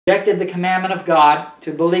rejected the commandment of God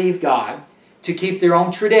to believe God, to keep their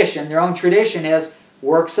own tradition. Their own tradition is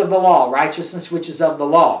works of the law, righteousness which is of the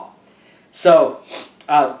law. So,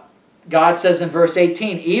 God says in verse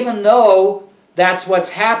 18, even though that's what's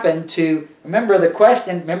happened to, remember the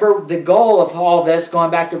question, remember the goal of all this, going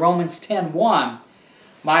back to Romans 10:1,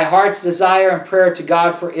 my heart's desire and prayer to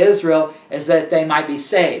God for Israel is that they might be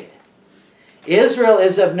saved. Israel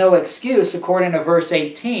is of no excuse, according to verse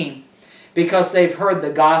 18, because they've heard the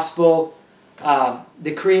gospel,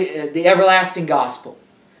 the everlasting gospel.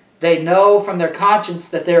 They know from their conscience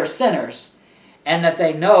that they are sinners, and that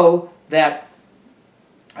they know that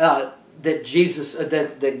that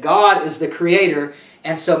God is the Creator,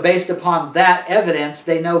 and so based upon that evidence,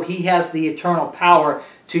 they know He has the eternal power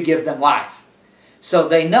to give them life. So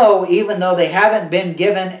they know, even though they haven't been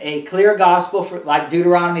given a clear gospel, like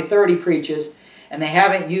Deuteronomy 30 preaches, and they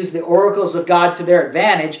haven't used the oracles of God to their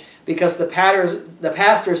advantage because the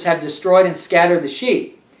pastors have destroyed and scattered the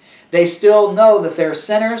sheep, they still know that they're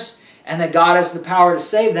sinners and that God has the power to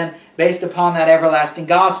save them based upon that everlasting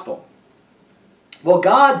gospel. Well,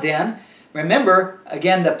 God then, remember,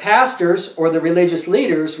 again, the pastors or the religious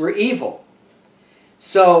leaders were evil.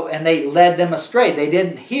 So, and they led them astray. They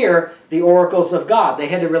didn't hear the oracles of God. They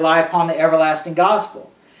had to rely upon the everlasting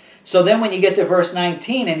gospel. So then when you get to verse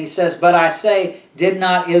 19 and he says, but I say, did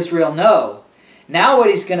not Israel know? Now what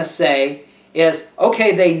he's going to say is,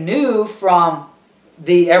 okay, they knew from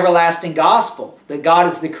the everlasting gospel that God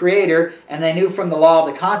is the Creator, and they knew from the law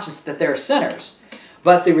of the conscience that they're sinners.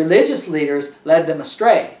 But the religious leaders led them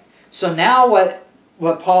astray. So now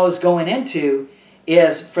what Paul is going into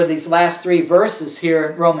is, for these last 3 verses here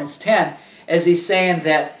in Romans 10, as he's saying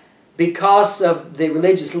that because of the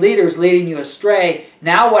religious leaders leading you astray,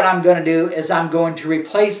 now what I'm going to do is I'm going to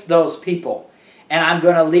replace those people. And I'm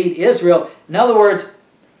going to lead Israel. In other words,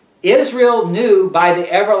 Israel knew by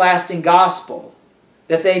the everlasting gospel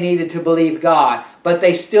that they needed to believe God, but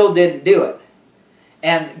they still didn't do it.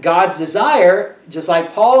 And God's desire, just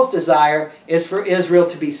like Paul's desire, is for Israel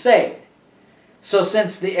to be saved. So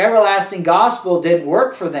since the everlasting gospel didn't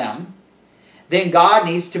work for them, then God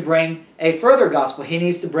needs to bring a further gospel. He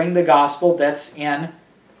needs to bring the gospel that's in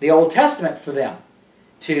the Old Testament for them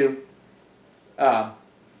to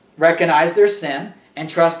recognize their sin and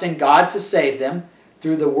trust in God to save them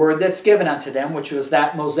through the word that's given unto them, which was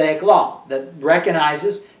that Mosaic law that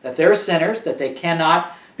recognizes that they're sinners, that they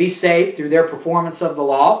cannot be saved through their performance of the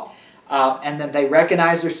law, and then they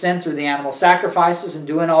recognize their sin through the animal sacrifices and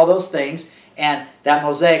doing all those things. And that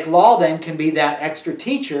Mosaic law then can be that extra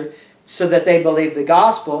teacher so that they believe the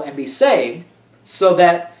gospel and be saved, so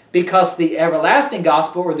that because the everlasting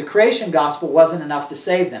gospel or the creation gospel wasn't enough to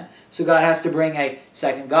save them. So God has to bring a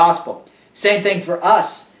second gospel. Same thing for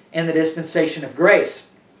us in the dispensation of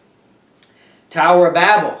grace. Tower of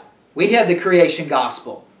Babel. We had the creation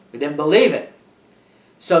gospel. We didn't believe it.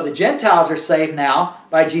 So the Gentiles are saved now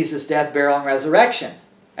by Jesus' death, burial, and resurrection.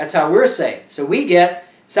 That's how we're saved. So we get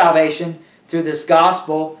salvation through this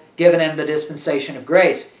gospel given in the dispensation of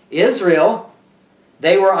grace. Israel,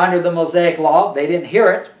 they were under the Mosaic law. They didn't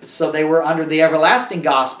hear it, so they were under the everlasting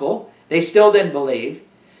gospel. They still didn't believe.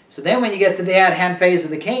 So then when you get to the at-hand phase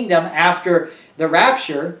of the kingdom, after the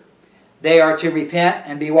rapture, they are to repent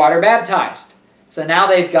and be water baptized. So now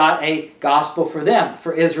they've got a gospel for them,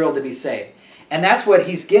 for Israel to be saved. And that's what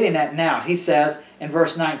he's getting at now. He says in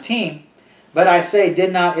verse 19, but I say,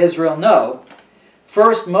 did not Israel know?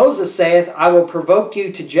 First Moses saith, I will provoke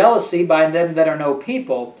you to jealousy by them that are no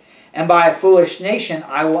people, and by a foolish nation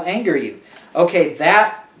I will anger you. Okay,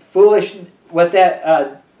 that foolish,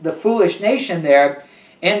 the foolish nation there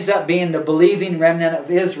ends up being the believing remnant of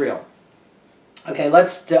Israel. Okay,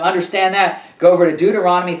 to understand that, go over to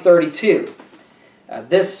Deuteronomy 32.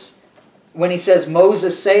 When he says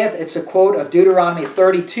Moses saith, it's a quote of Deuteronomy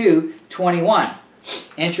 32:21.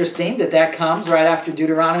 Interesting that comes right after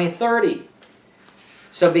Deuteronomy 30.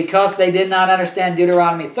 So because they did not understand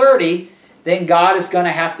Deuteronomy 30, then God is going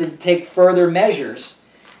to have to take further measures.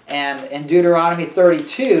 And in Deuteronomy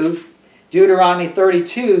 32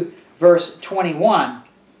 verse 21,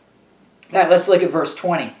 let's look at verse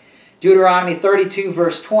 20. Deuteronomy 32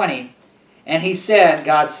 verse 20, and he said,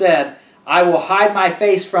 God said, I will hide my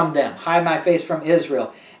face from them, hide my face from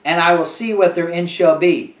Israel, and I will see what their end shall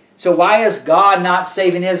be. So why is God not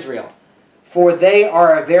saving Israel? For they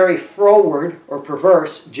are a very froward or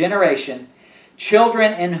perverse generation,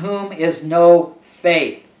 children in whom is no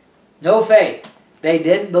faith. No faith. They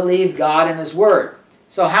didn't believe God and His Word.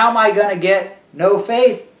 So how am I going to get no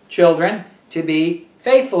faith children to be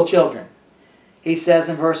faithful children? He says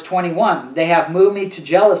in verse 21, they have moved me to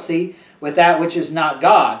jealousy with that which is not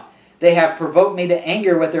God. They have provoked me to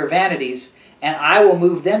anger with their vanities, and I will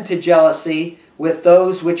move them to jealousy with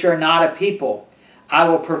those which are not a people. I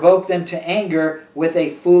will provoke them to anger with a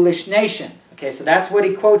foolish nation. Okay, so that's what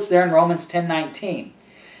he quotes there in Romans 10:19.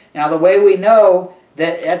 Now the way we know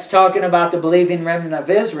that that's talking about the believing remnant of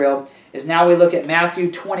Israel is now we look at Matthew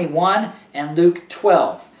 21 and Luke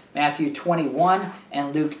 12. Matthew 21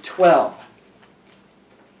 and Luke 12.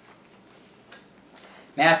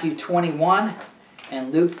 Matthew 21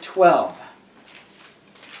 and Luke 12.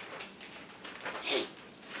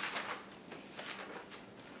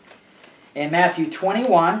 In Matthew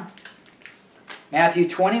 21,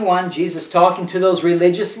 Jesus talking to those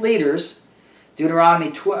religious leaders, Matthew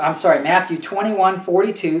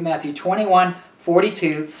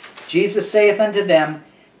 21:42, Jesus saith unto them,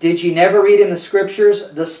 Did ye never read in the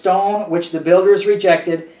Scriptures, the stone which the builders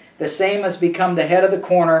rejected, the same has become the head of the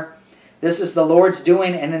corner? This is the Lord's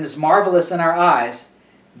doing, and it is marvelous in our eyes.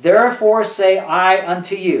 Therefore say I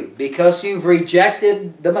unto you, because you've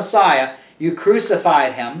rejected the Messiah, you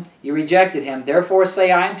crucified him, you rejected him, therefore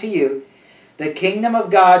say I unto you, the kingdom of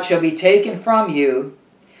God shall be taken from you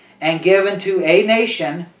and given to a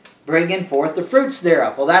nation, bringing forth the fruits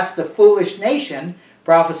thereof. Well, that's the foolish nation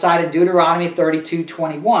prophesied in Deuteronomy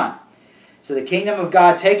 32:21. So the kingdom of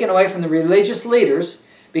God taken away from the religious leaders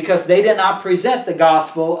because they did not present the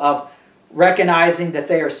gospel of recognizing that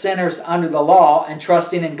they are sinners under the law and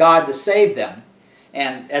trusting in God to save them.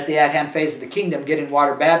 And at the at-hand phase of the kingdom, getting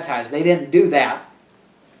water baptized. They didn't do that.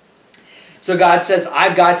 So God says,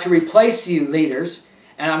 I've got to replace you, leaders,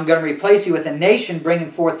 and I'm going to replace you with a nation bringing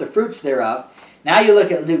forth the fruits thereof. Now you look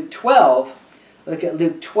at Luke 12. Look at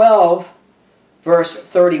Luke 12, verse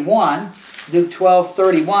 31. Luke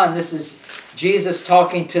 12:31. This is Jesus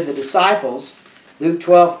talking to the disciples. Luke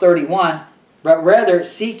 12:31. But rather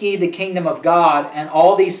seek ye the kingdom of God, and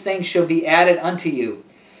all these things shall be added unto you.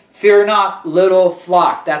 Fear not, little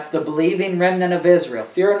flock. That's the believing remnant of Israel.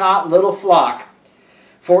 Fear not, little flock,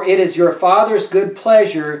 for it is your Father's good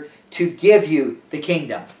pleasure to give you the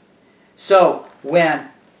kingdom. So when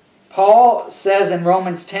Paul says in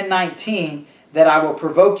Romans 10:19 that I will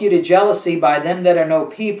provoke you to jealousy by them that are no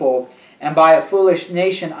people, and by a foolish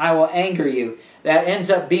nation I will anger you, that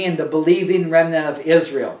ends up being the believing remnant of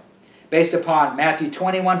Israel, based upon Matthew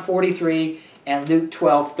 21:43 and Luke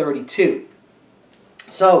 12:32.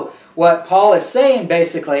 So what Paul is saying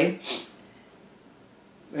basically,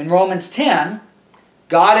 in Romans 10,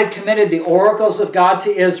 God had committed the oracles of God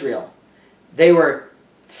to Israel. They were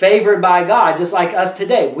favored by God, just like us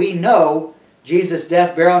today. We know Jesus'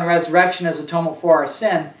 death, burial, and resurrection as atonement for our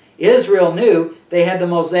sin. Israel knew they had the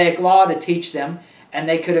Mosaic Law to teach them, and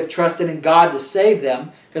they could have trusted in God to save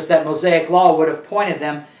them, because that Mosaic Law would have pointed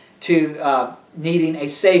them to needing a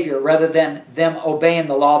Savior rather than them obeying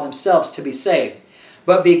the law themselves to be saved.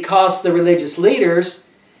 But because the religious leaders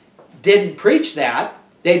didn't preach that,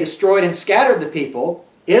 they destroyed and scattered the people,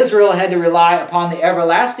 Israel had to rely upon the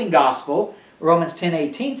everlasting gospel, Romans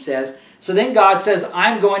 10:18 says. So then God says,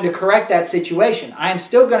 I'm going to correct that situation. I'm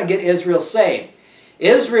still going to get Israel saved.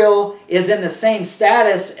 Israel is in the same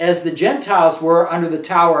status as the Gentiles were under the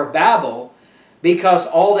Tower of Babel, because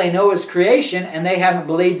all they know is creation and they haven't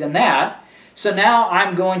believed in that. So now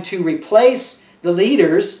I'm going to replace the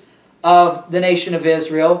leaders of the nation of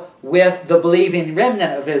Israel with the believing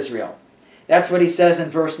remnant of Israel. That's what he says in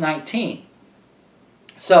verse 19.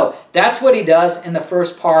 So that's what he does in the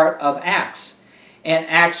first part of Acts. In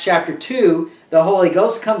Acts chapter 2, the Holy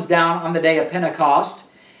Ghost comes down on the day of Pentecost,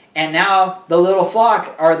 and now the little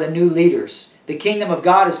flock are the new leaders. The kingdom of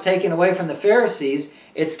God is taken away from the Pharisees.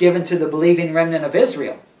 It's given to the believing remnant of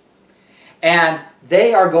Israel. And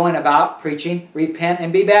they are going about preaching, repent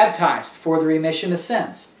and be baptized for the remission of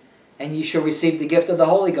sins, and ye shall receive the gift of the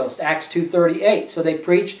Holy Ghost, Acts 2:38. So they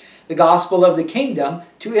preach the gospel of the kingdom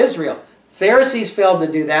to Israel. Pharisees failed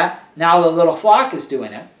to do that. Now the little flock is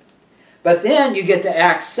doing it. But then you get to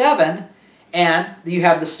Acts 7, and you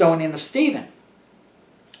have the stoning of Stephen.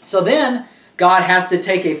 So then God has to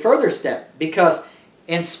take a further step, because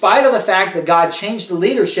in spite of the fact that God changed the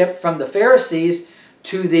leadership from the Pharisees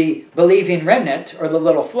to the believing remnant, or the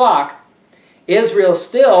little flock, Israel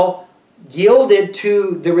still yielded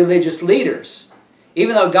to the religious leaders.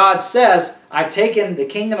 Even though God says, I've taken the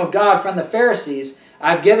kingdom of God from the Pharisees,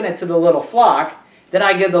 I've given it to the little flock, then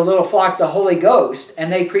I give the little flock the Holy Ghost,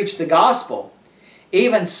 and they preach the gospel.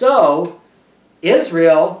 Even so,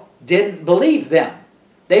 Israel didn't believe them.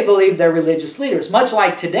 They believed their religious leaders, much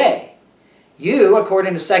like today. You,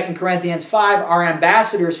 according to 2 Corinthians 5, are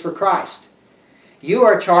ambassadors for Christ. You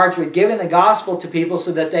are charged with giving the gospel to people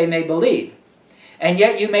so that they may believe. And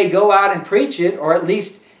yet you may go out and preach it, or at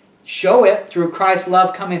least show it through Christ's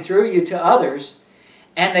love coming through you to others,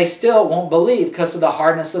 and they still won't believe because of the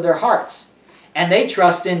hardness of their hearts. And they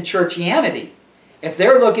trust in churchianity. If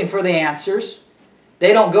they're looking for the answers,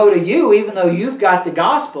 they don't go to you even though you've got the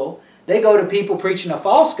gospel. They go to people preaching a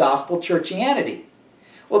false gospel, churchianity.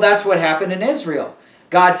 Well, that's what happened in Israel.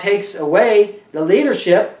 God takes away the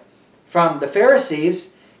leadership from the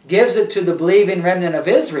Pharisees, gives it to the believing remnant of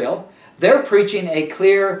Israel. They're preaching a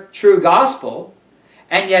clear, true gospel,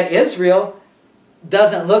 and yet Israel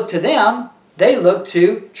doesn't look to them. They look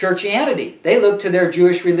to churchianity. They look to their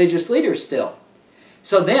Jewish religious leaders still.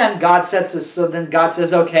 So then God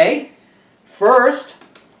says, okay, first,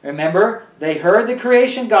 remember, they heard the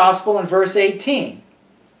creation gospel in verse 18,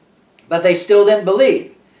 but they still didn't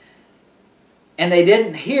believe. And they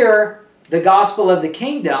didn't hear the gospel of the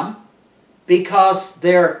kingdom because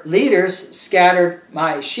their leaders scattered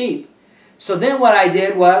my sheep. So then what I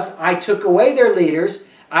did was I took away their leaders.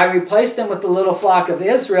 I replaced them with the little flock of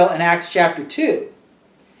Israel in Acts chapter 2.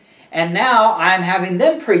 And now I'm having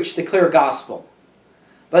them preach the clear gospel.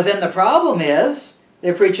 But then the problem is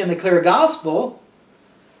they're preaching the clear gospel,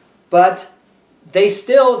 but they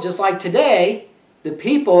still, just like today, the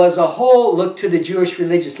people as a whole look to the Jewish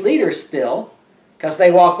religious leaders still, because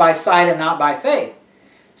they walk by sight and not by faith.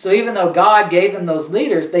 So even though God gave them those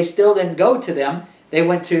leaders, they still didn't go to them. They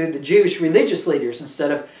went to the Jewish religious leaders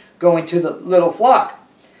instead of going to the little flock.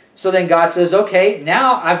 So then God says, okay,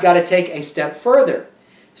 now I've got to take a step further.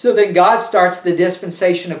 So then God starts the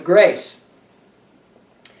dispensation of grace.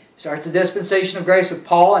 Starts the dispensation of grace with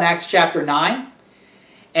Paul in Acts chapter 9.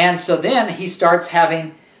 And so then he starts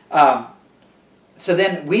having, so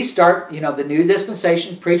then we start, the new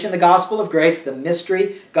dispensation, preaching the gospel of grace, the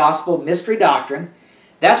mystery gospel, mystery doctrine.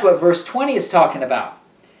 That's what verse 20 is talking about.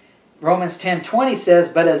 Romans 10:20 says,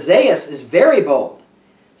 but Isaiah is very bold.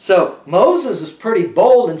 So Moses is pretty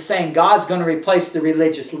bold in saying God's going to replace the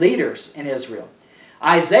religious leaders in Israel.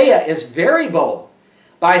 Isaiah is very bold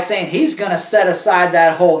by saying he's going to set aside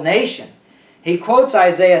that whole nation. He quotes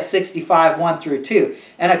Isaiah 65, 1 through 2.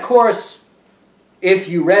 And of course, if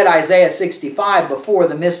you read Isaiah 65 before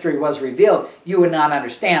the mystery was revealed, you would not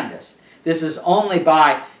understand this. This is only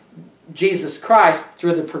by Jesus Christ,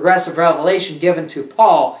 through the progressive revelation given to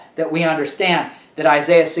Paul, that we understand that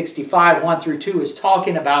Isaiah 65, 1 through 2 is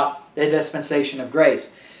talking about the dispensation of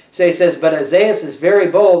grace. So he says, but Isaiah is very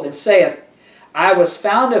bold and saith, I was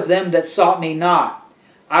found of them that sought me not.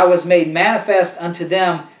 I was made manifest unto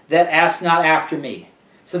them that asked not after me.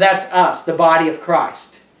 So that's us, the body of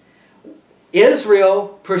Christ.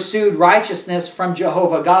 Israel pursued righteousness from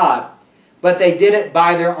Jehovah God, but they did it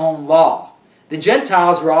by their own law. The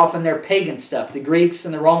Gentiles were often their pagan stuff. The Greeks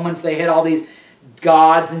and the Romans, they had all these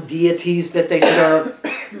gods and deities that they served.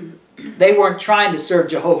 They weren't trying to serve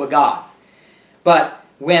Jehovah God. But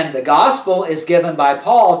when the gospel is given by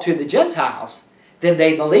Paul to the Gentiles, then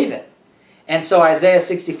they believe it. And so Isaiah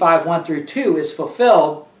 65, 1 through 2 is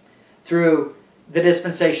fulfilled through the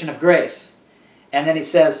dispensation of grace. And then he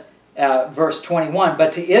says, verse 21,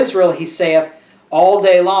 but to Israel he saith, all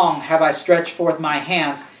day long have I stretched forth my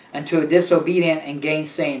hands unto a disobedient and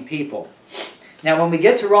gainsaying people. Now when we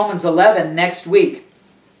get to Romans 11 next week,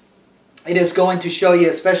 it is going to show you,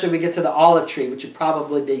 especially when we get to the olive tree, which would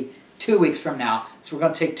probably be 2 weeks from now. So we're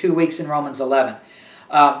going to take 2 weeks in Romans 11.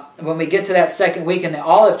 When we get to that second week in the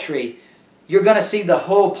olive tree, you're going to see the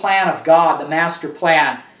whole plan of God, the master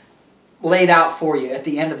plan, laid out for you at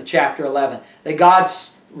the end of the chapter 11. That God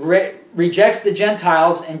rejects the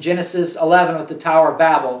Gentiles in Genesis 11 with the Tower of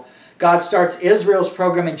Babel. God starts Israel's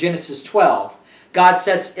program in Genesis 12. God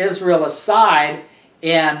sets Israel aside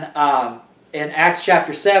in Acts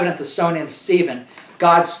chapter 7 at the stoning of Stephen.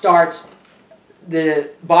 God starts the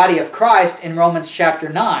body of Christ in Romans chapter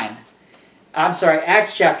 9.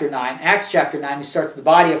 Acts chapter 9. Acts chapter 9, he starts the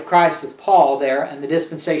body of Christ with Paul there and the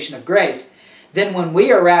dispensation of grace. Then when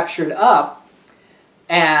we are raptured up,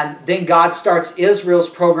 and then God starts Israel's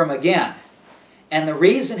program again. And the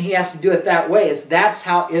reason he has to do it that way is that's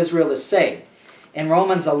how Israel is saved. In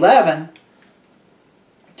Romans 11,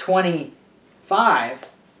 25,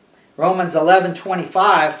 Romans 11,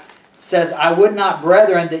 25 says, I would not,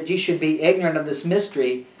 brethren, that ye should be ignorant of this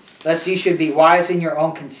mystery, lest ye should be wise in your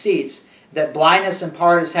own conceits, that blindness in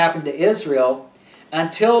part has happened to Israel,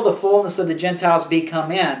 until the fullness of the Gentiles be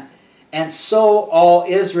come in, and so all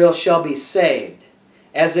Israel shall be saved.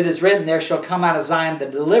 As it is written, there shall come out of Zion the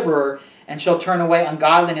deliverer, and shall turn away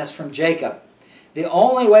ungodliness from Jacob. The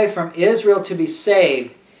only way from Israel to be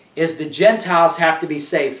saved is the Gentiles have to be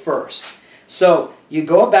saved first. So you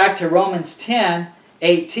go back to Romans 10,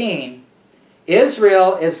 18.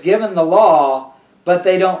 Israel is given the law, but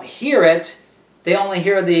they don't hear it they only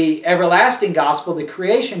hear the everlasting gospel, the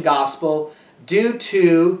creation gospel, due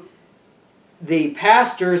to the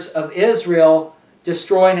pastors of Israel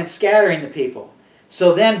destroying and scattering the people.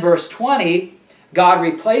 So then verse 20, God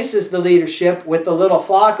replaces the leadership with the little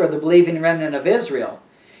flock, or the believing remnant of Israel.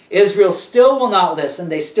 Israel still will not listen.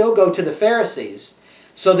 They still go to the Pharisees.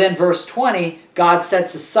 So then verse 20, God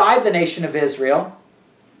sets aside the nation of Israel,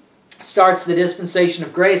 starts the dispensation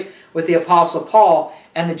of grace with the Apostle Paul,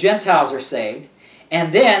 and the Gentiles are saved.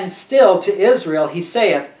 And then still to Israel he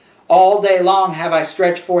saith, all day long have I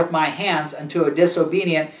stretched forth my hands unto a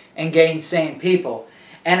disobedient and gainsaying people.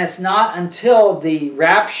 And it's not until the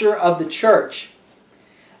rapture of the church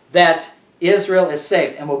that Israel is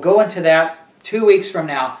saved. And we'll go into that 2 weeks from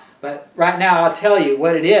now. But right now I'll tell you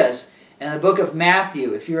what it is. In the book of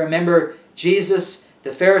Matthew, if you remember Jesus,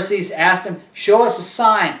 the Pharisees asked him, show us a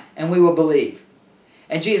sign and we will believe.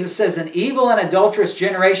 And Jesus says, an evil and adulterous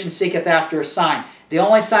generation seeketh after a sign. The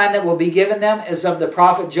only sign that will be given them is of the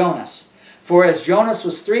prophet Jonas. For as Jonas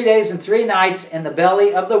was 3 days and 3 nights in the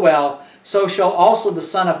belly of the well, so shall also the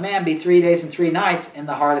Son of Man be 3 days and 3 nights in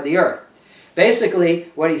the heart of the earth.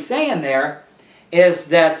 Basically, what he's saying there is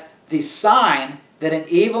that the sign that an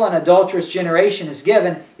evil and adulterous generation is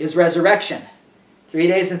given is resurrection. 3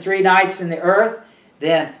 days and 3 nights in the earth.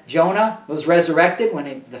 Then Jonah was resurrected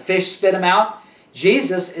when the fish spit him out.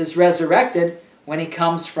 Jesus is resurrected when he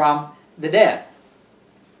comes from the dead.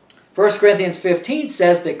 1 Corinthians 15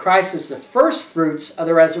 says that Christ is the first fruits of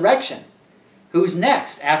the resurrection. Who's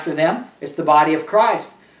next? After them is the body of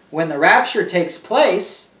Christ. When the rapture takes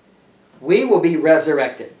place, we will be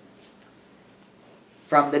resurrected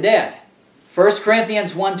from the dead. 1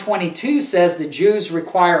 Corinthians 1:22 says the Jews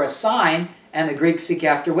require a sign and the Greeks seek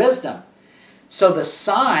after wisdom. So the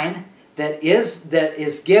sign that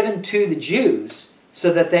is given to the Jews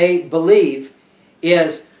so that they believe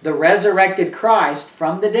is the resurrected Christ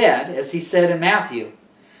from the dead, as he said in Matthew.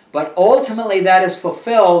 But ultimately that is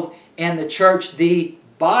fulfilled in the church, the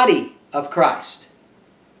body of Christ.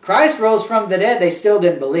 Christ rose from the dead, they still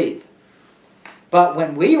didn't believe. But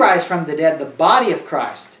when we rise from the dead, the body of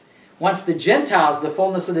Christ, once the Gentiles, the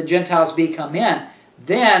fullness of the Gentiles come in,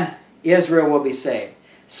 then Israel will be saved.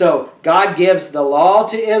 So God gives the law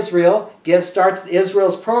to Israel, starts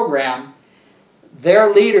Israel's program.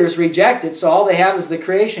 Their leaders reject it, so all they have is the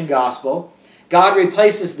creation gospel. God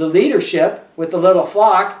replaces the leadership with the little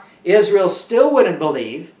flock. Israel still wouldn't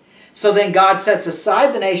believe. So then God sets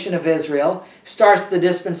aside the nation of Israel, starts the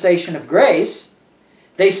dispensation of grace.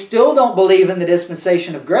 They still don't believe in the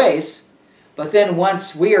dispensation of grace. But then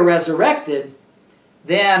once we are resurrected,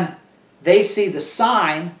 then they see the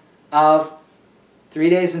sign of 3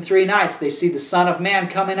 days and 3 nights. They see the Son of Man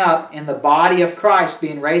coming up in the body of Christ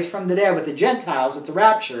being raised from the dead with the Gentiles at the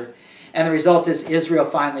rapture. And the result is Israel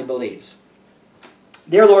finally believes.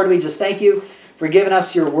 Dear Lord, we just thank you for giving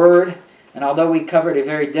us your word. And although we covered a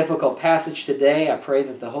very difficult passage today, I pray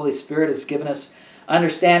that the Holy Spirit has given us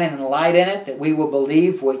understanding and light in it, that we will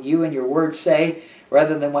believe what you and your word say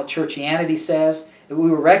rather than what churchianity says. That we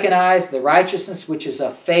will recognize the righteousness which is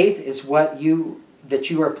of faith is what that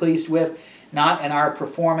you are pleased with, not in our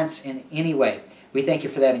performance in any way. We thank you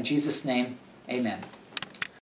for that in Jesus' name. Amen.